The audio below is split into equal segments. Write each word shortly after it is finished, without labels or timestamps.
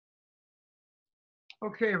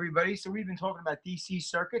Okay, everybody. So we've been talking about DC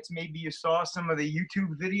circuits. Maybe you saw some of the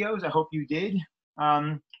YouTube videos. I hope you did.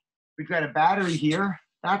 Um, we've got a battery here.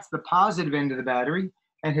 That's the positive end of the battery.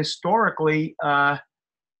 And historically,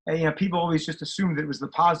 people always just assumed that it was the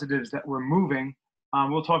positives that were moving.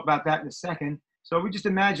 We'll talk about that in a second. So we just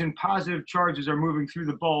imagine positive charges are moving through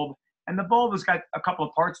the bulb. And the bulb has got a couple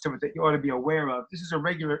of parts to it that you ought to be aware of. This is a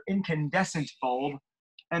regular incandescent bulb.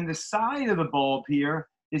 And the side of the bulb here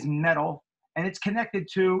is metal. And it's connected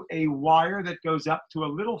to a wire that goes up to a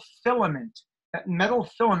little filament. That metal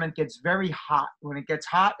filament gets very hot. When it gets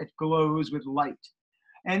hot, it glows with light.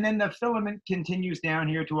 And then the filament continues down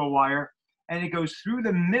here to a wire, and it goes through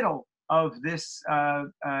the middle of this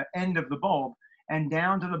end of the bulb and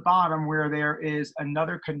down to the bottom where there is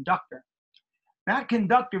another conductor. That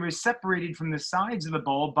conductor is separated from the sides of the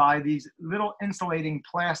bulb by these little insulating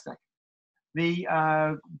plastic. The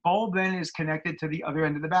bulb then is connected to the other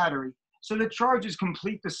end of the battery. So the charges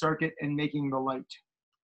complete the circuit in making the light.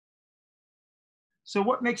 So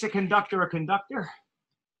what makes a conductor a conductor?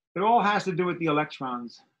 It all has to do with the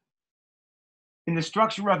electrons. In the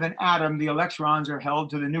structure of an atom, the electrons are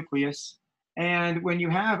held to the nucleus. And when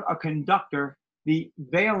you have a conductor, the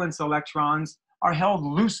valence electrons are held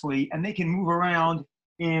loosely and they can move around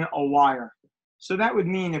in a wire. So that would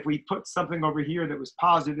mean if we put something over here that was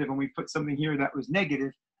positive and we put something here that was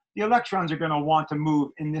negative, the electrons are going to want to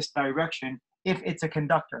move in this direction if it's a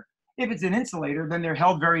conductor. If it's an insulator, then they're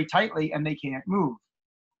held very tightly and they can't move.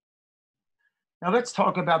 Now let's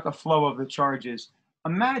talk about the flow of the charges.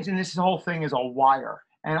 Imagine this whole thing is a wire,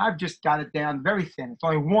 and I've just got it down very thin. It's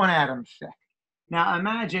only 1 atom thick. Now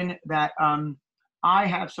imagine that I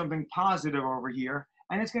have something positive over here,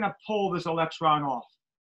 and it's going to pull this electron off.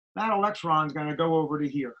 That electron is going to go over to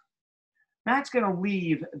here. That's going to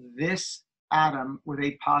leave this atom with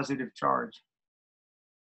a positive charge.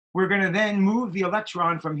 We're going to then move the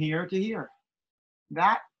electron from here to here.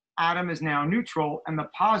 That atom is now neutral, and the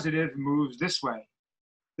positive moves this way.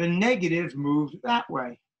 The negative moves that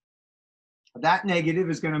way. That negative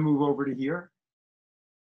is going to move over to here.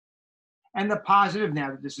 And the positive,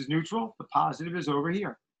 now that this is neutral, the positive is over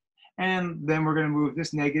here. And then we're going to move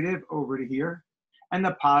this negative over to here. And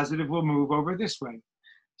the positive will move over this way.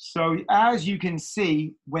 So as you can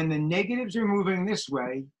see, when the negatives are moving this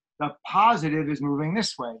way, the positive is moving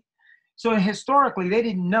this way. So historically, they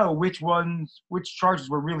didn't know which charges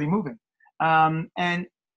were really moving. And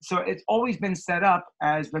so it's always been set up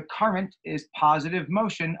as the current is positive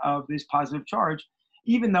motion of this positive charge,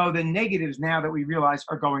 even though the negatives now that we realize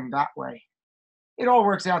are going that way. It all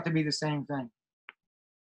works out to be the same thing.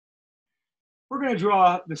 We're going to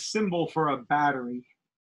draw the symbol for a battery.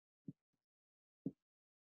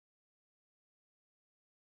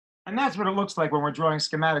 And that's what it looks like when we're drawing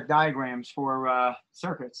schematic diagrams for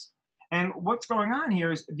circuits. And what's going on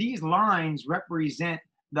here is these lines represent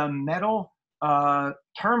the metal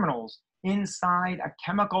terminals inside a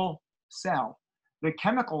chemical cell. The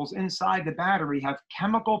chemicals inside the battery have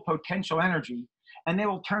chemical potential energy, and they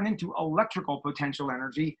will turn into electrical potential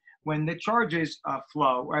energy when the charges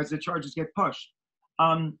flow, or as the charges get pushed.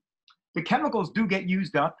 The chemicals do get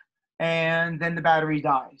used up, and then the battery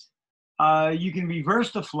dies. You can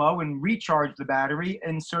reverse the flow and recharge the battery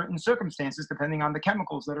in certain circumstances, depending on the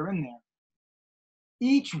chemicals that are in there.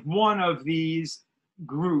 Each one of these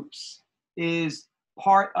groups is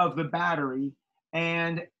part of the battery,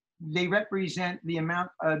 and they represent the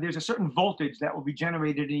amount, there's a certain voltage that will be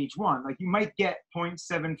generated in each one. Like you might get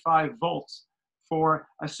 0.75 volts for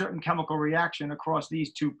a certain chemical reaction across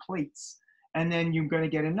these two plates. And then you're going to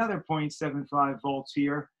get another 0.75 volts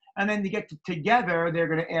here. And then to get together, they're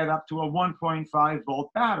going to add up to a 1.5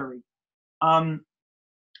 volt battery.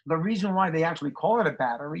 The reason why they actually call it a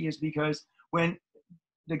battery is because when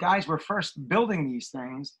the guys were first building these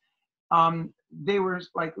things, they were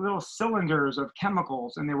like little cylinders of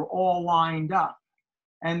chemicals, and they were all lined up.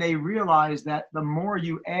 And they realized that the more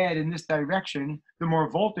you add in this direction, the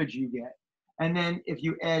more voltage you get. And then if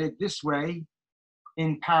you add it this way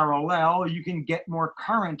in parallel, you can get more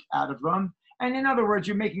current out of them. And in other words,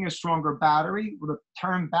 you're making a stronger battery. The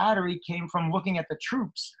term battery came from looking at the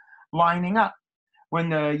troops lining up.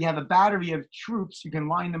 When you have a battery of troops, you can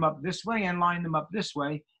line them up this way and line them up this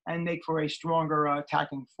way and make for a stronger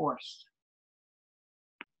attacking force.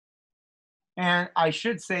 And I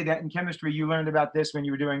should say that in chemistry, you learned about this when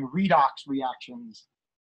you were doing redox reactions.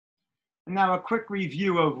 And now a quick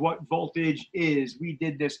review of what voltage is. We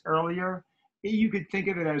did this earlier. You could think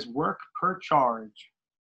of it as work per charge.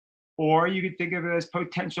 Or you could think of it as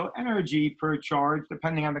potential energy per charge,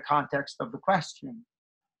 depending on the context of the question.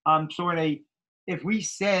 So if we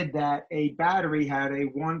said that a battery had a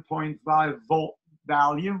 1.5 volt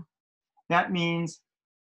value, that means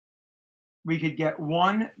we could get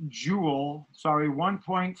 1.5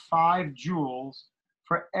 joules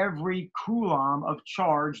for every coulomb of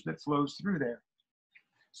charge that flows through there.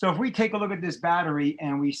 So if we take a look at this battery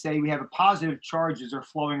and we say we have a positive charges are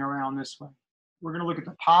flowing around this way, we're going to look at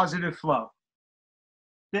the positive flow.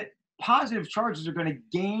 The positive charges are going to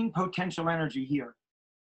gain potential energy here.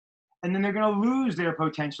 And then they're going to lose their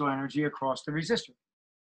potential energy across the resistor.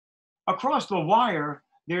 Across the wire,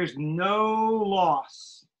 there's no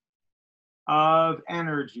loss of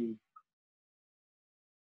energy.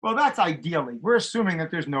 Well, that's ideally. We're assuming that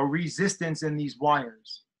there's no resistance in these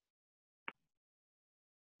wires.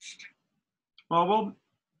 Well, we'll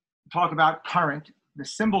talk about current. The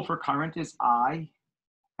symbol for current is I,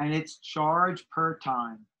 and it's charge per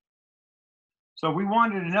time. So if we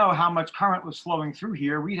wanted to know how much current was flowing through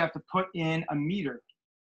here, we'd have to put in a meter.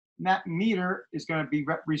 And that meter is going to be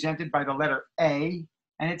represented by the letter A,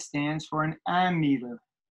 and it stands for an ammeter.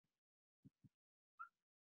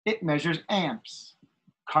 It measures amps.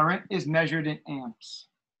 Current is measured in amps.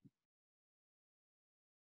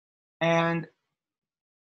 And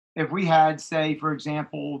if we had, say, for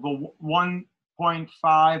example, the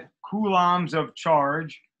 1.5 coulombs of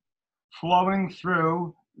charge flowing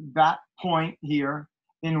through that point here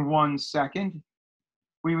in 1 second,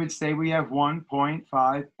 we would say we have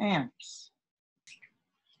 1.5 amps.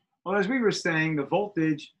 Well, as we were saying, the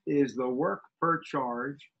voltage is the work per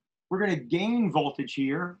charge. We're going to gain voltage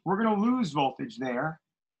here. We're going to lose voltage there.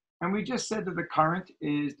 And we just said that the current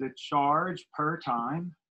is the charge per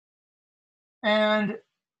time. And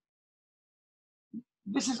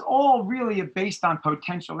this is all really based on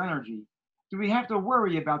potential energy. Do we have to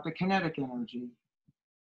worry about the kinetic energy?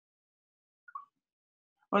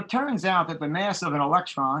 Well, it turns out that the mass of an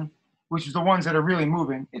electron, which is the ones that are really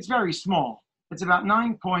moving, it's very small. It's about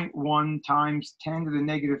 9.1 times 10 to the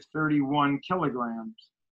negative 31 kilograms.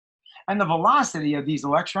 And the velocity of these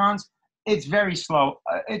electrons, it's very slow.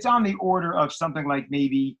 It's on the order of something like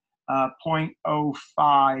maybe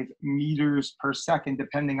 0.05 meters per second,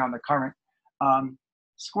 depending on the current,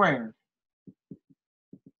 squared.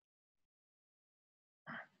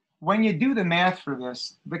 When you do the math for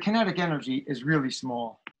this, the kinetic energy is really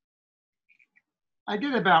small. I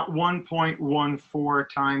did about 1.14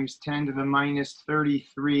 times 10 to the minus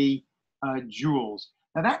 33 joules.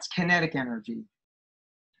 Now that's kinetic energy.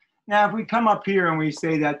 Now if we come up here and we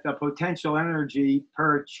say that the potential energy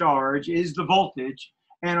per charge is the voltage,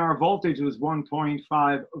 and our voltage was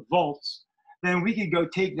 1.5 volts, then we could go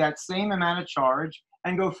take that same amount of charge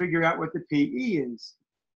and go figure out what the PE is.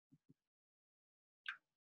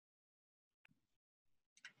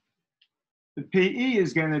 The PE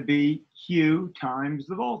is going to be Q times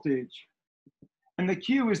the voltage. And the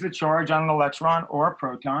Q is the charge on an electron or a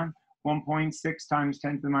proton, 1.6 times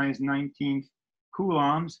 10 to the minus 19th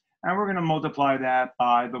coulombs. And we're going to multiply that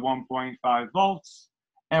by the 1.5 volts.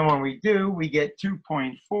 And when we do, we get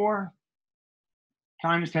 2.4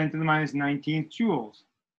 times 10 to the minus 19th joules.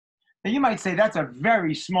 Now you might say that's a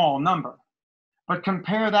very small number, but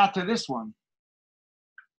compare that to this one.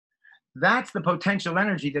 That's the potential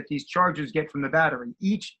energy that these charges get from the battery.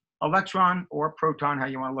 Each electron or proton, how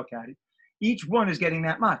you want to look at it, each one is getting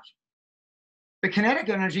that much. The kinetic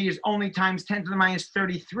energy is only times 10 to the minus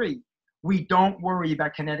 33. We don't worry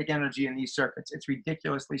about kinetic energy in these circuits. It's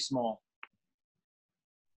ridiculously small.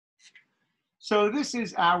 So this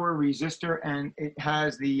is our resistor, and it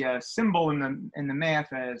has the symbol in the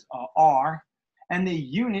math as R, and the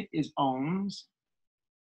unit is ohms.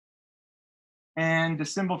 And the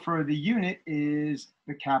symbol for the unit is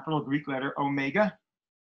the capital Greek letter omega.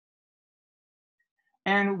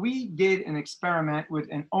 And we did an experiment with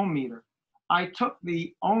an ohm meter. I took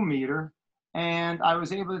the ohm meter and I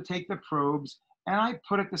was able to take the probes and I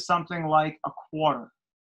put it to something like a quarter.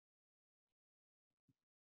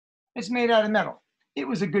 It's made out of metal. It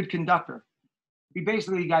was a good conductor. We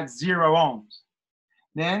basically got 0 ohms.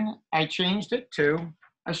 Then I changed it to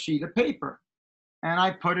a sheet of paper and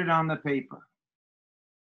I put it on the paper.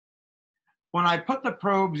 When I put the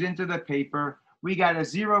probes into the paper, we got a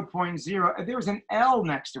 0.0. There was an L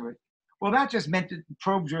next to it. Well, that just meant that the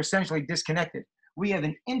probes are essentially disconnected. We have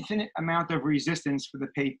an infinite amount of resistance for the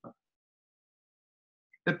paper.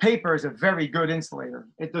 The paper is a very good insulator.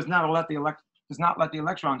 It does not let the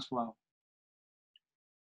electrons flow.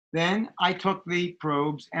 Then I took the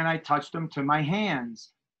probes and I touched them to my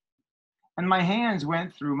hands. And my hands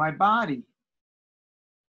went through my body.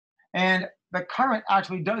 And the current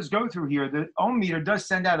actually does go through here. The ohm meter does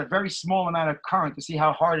send out a very small amount of current to see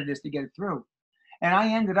how hard it is to get it through. And I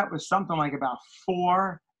ended up with something like about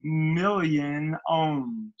 4 million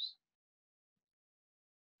ohms.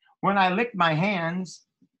 When I licked my hands,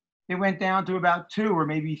 it went down to about 2 or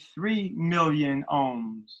maybe 3 million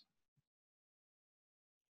ohms.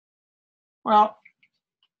 Well,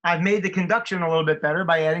 I've made the conduction a little bit better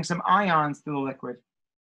by adding some ions to the liquid.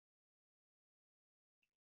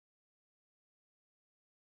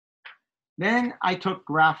 Then I took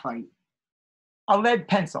graphite, a lead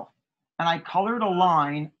pencil, and I colored a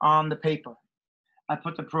line on the paper. I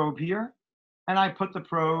put the probe here, and I put the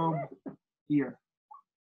probe here.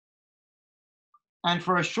 And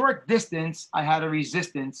for a short distance, I had a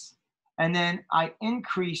resistance, and then I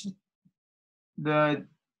increased the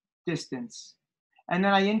distance, and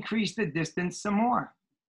then I increased the distance some more.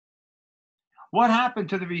 What happened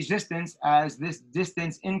to the resistance as this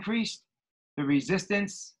distance increased? The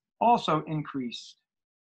resistance also increased.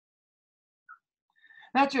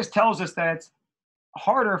 That just tells us that it's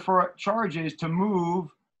harder for charges to move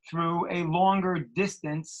through a longer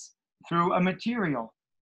distance through a material.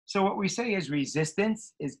 So what we say is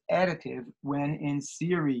resistance is additive when in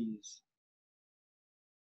series.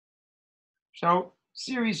 So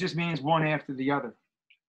series just means one after the other.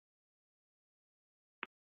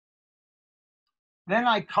 Then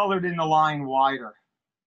I colored in the line wider.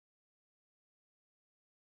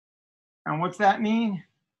 And what's that mean?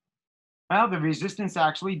 Well, the resistance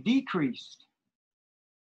actually decreased.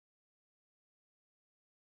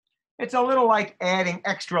 It's a little like adding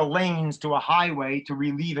extra lanes to a highway to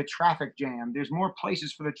relieve a traffic jam. There's more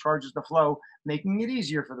places for the charges to flow, making it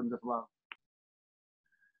easier for them to flow.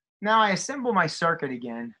 Now I assemble my circuit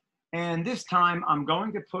again, and this time I'm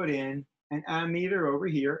going to put in an ammeter over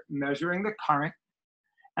here, measuring the current.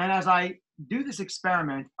 And as I do this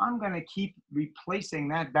experiment, I'm going to keep replacing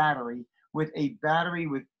that battery with a battery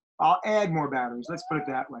with, I'll add more batteries. Let's put it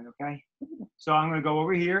that way, okay? So I'm going to go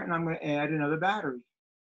over here and I'm going to add another battery.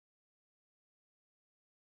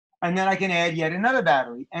 And then I can add yet another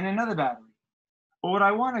battery and another battery. But what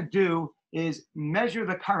I want to do is measure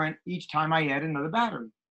the current each time I add another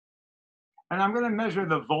battery. And I'm going to measure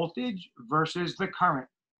the voltage versus the current.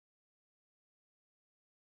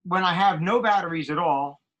 When I have no batteries at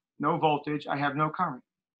all, no voltage, I have no current.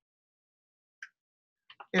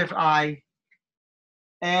 If I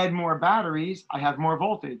add more batteries, I have more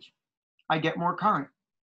voltage. I get more current.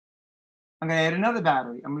 I'm going to add another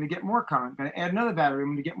battery. I'm going to get more current. I'm going to add another battery. I'm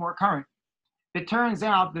going to get more current. It turns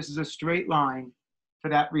out this is a straight line for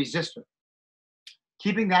that resistor.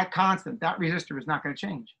 Keeping that constant, that resistor is not going to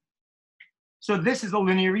change. So this is a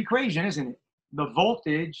linear equation, isn't it? The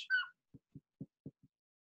voltage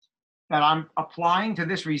that I'm applying to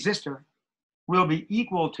this resistor will be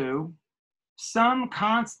equal to some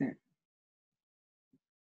constant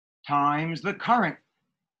times the current.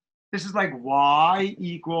 This is like Y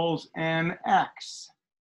equals mx.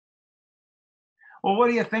 Well, what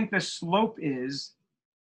do you think the slope is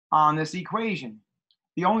on this equation?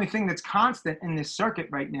 The only thing that's constant in this circuit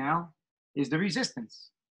right now is the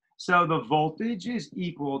resistance. So the voltage is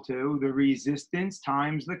equal to the resistance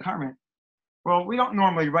times the current. Well, we don't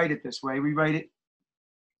normally write it this way. We write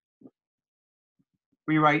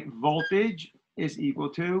voltage is equal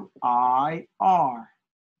to IR.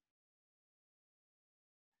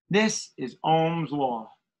 This is Ohm's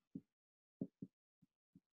law.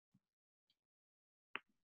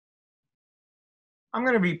 I'm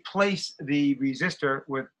going to replace the resistor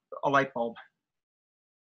with a light bulb.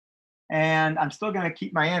 And I'm still going to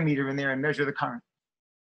keep my ammeter in there and measure the current.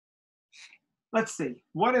 Let's see.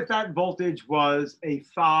 What if that voltage was a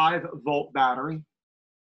 5-volt battery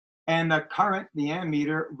and the current, the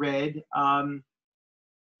ammeter, read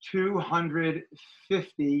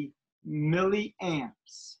 250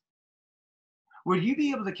 milliamps? Would you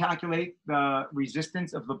be able to calculate the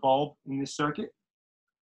resistance of the bulb in this circuit?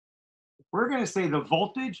 We're going to say the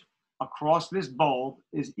voltage across this bulb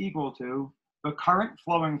is equal to the current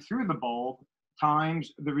flowing through the bulb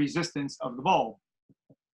times the resistance of the bulb.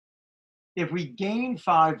 If we gain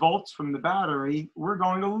 5 volts from the battery, we're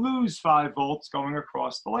going to lose 5 volts going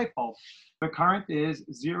across the light bulb. The current is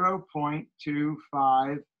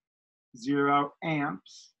 0.250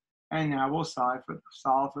 amps, and now we'll solve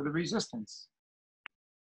for the resistance.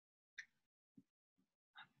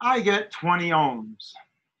 I get 20 ohms.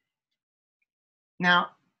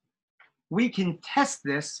 Now, we can test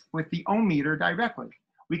this with the ohm meter directly.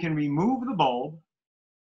 We can remove the bulb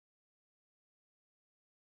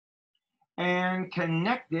and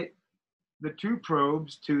connect it, the 2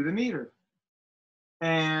 probes, to the meter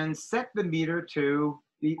and set the meter to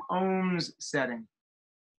the ohms setting.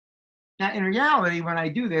 Now, in reality, when I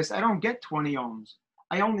do this, I don't get 20 ohms.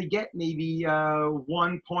 I only get maybe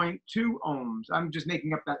 1.2 ohms. I'm just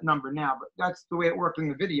making up that number now, but that's the way it worked in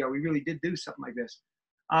the video. We really did do something like this.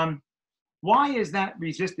 Why is that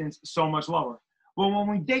resistance so much lower? Well, when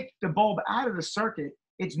we take the bulb out of the circuit,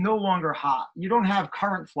 it's no longer hot. You don't have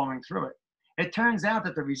current flowing through it. It turns out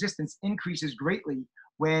that the resistance increases greatly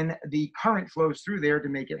when the current flows through there to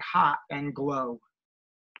make it hot and glow.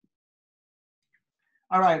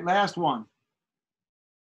 All right, last one.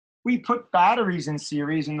 We put batteries in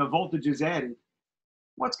series and the voltage is added.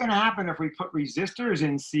 What's going to happen if we put resistors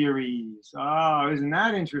in series? Oh, isn't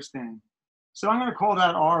that interesting? So I'm going to call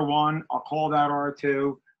that R1. I'll call that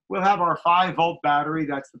R2. We'll have our 5-volt battery.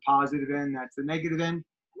 That's the positive end. That's the negative end.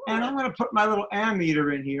 And I'm going to put my little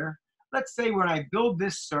ammeter in here. Let's say when I build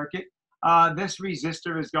this circuit, this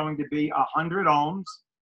resistor is going to be 100 ohms.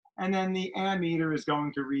 And then the ammeter is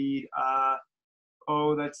going to read,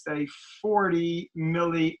 let's say 40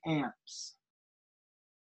 milliamps.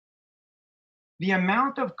 The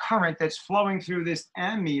amount of current that's flowing through this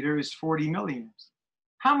ammeter is 40 milliamps.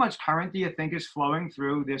 How much current do you think is flowing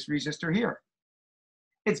through this resistor here?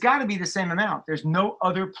 It's got to be the same amount. There's no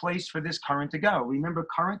other place for this current to go. Remember,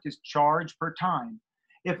 current is charge per time.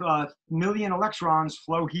 If 1,000,000 electrons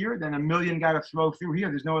flow here, then 1,000,000 got to flow through here.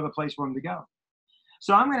 There's no other place for them to go.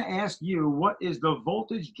 So I'm going to ask you, what is the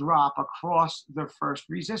voltage drop across the first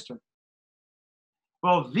resistor?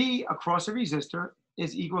 Well, V across a resistor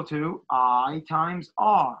is equal to I times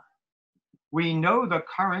R. We know the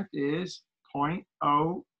current is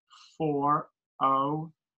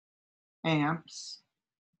 0.040 amps.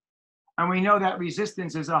 And we know that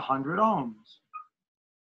resistance is 100 ohms.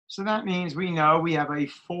 So that means we know we have a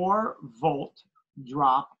 4-volt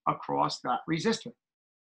drop across that resistor.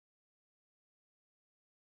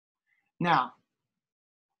 Now,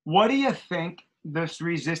 what do you think this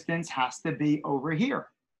resistance has to be over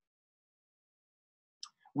here?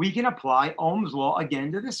 We can apply Ohm's law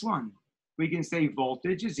again to this one. We can say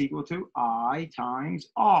voltage is equal to I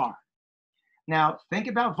times R. Now, think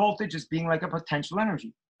about voltage as being like a potential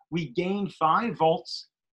energy. We gain 5 volts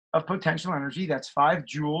of potential energy. That's 5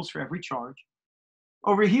 joules for every charge.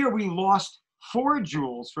 Over here, we lost 4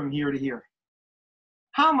 joules from here to here.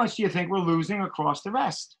 How much do you think we're losing across the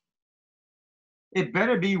rest? It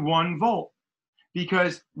better be 1 volt,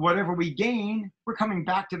 because whatever we gain, we're coming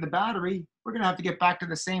back to the battery. We're going to have to get back to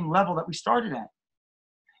the same level that we started at.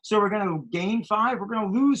 So we're going to gain 5, we're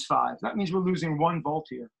going to lose 5. That means we're losing 1 volt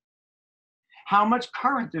here. How much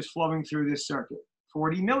current is flowing through this circuit?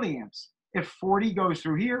 40 milliamps. If 40 goes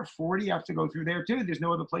through here, 40 has to go through there too. There's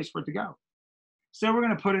no other place for it to go. So we're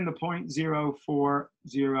going to put in the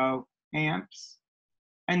 0.040 amps.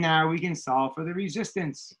 And now we can solve for the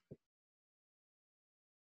resistance.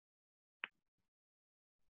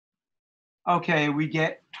 Okay, we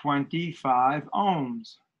get 25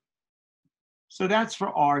 ohms. So that's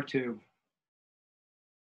for R2.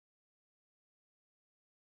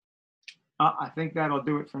 I think that'll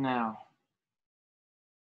do it for now.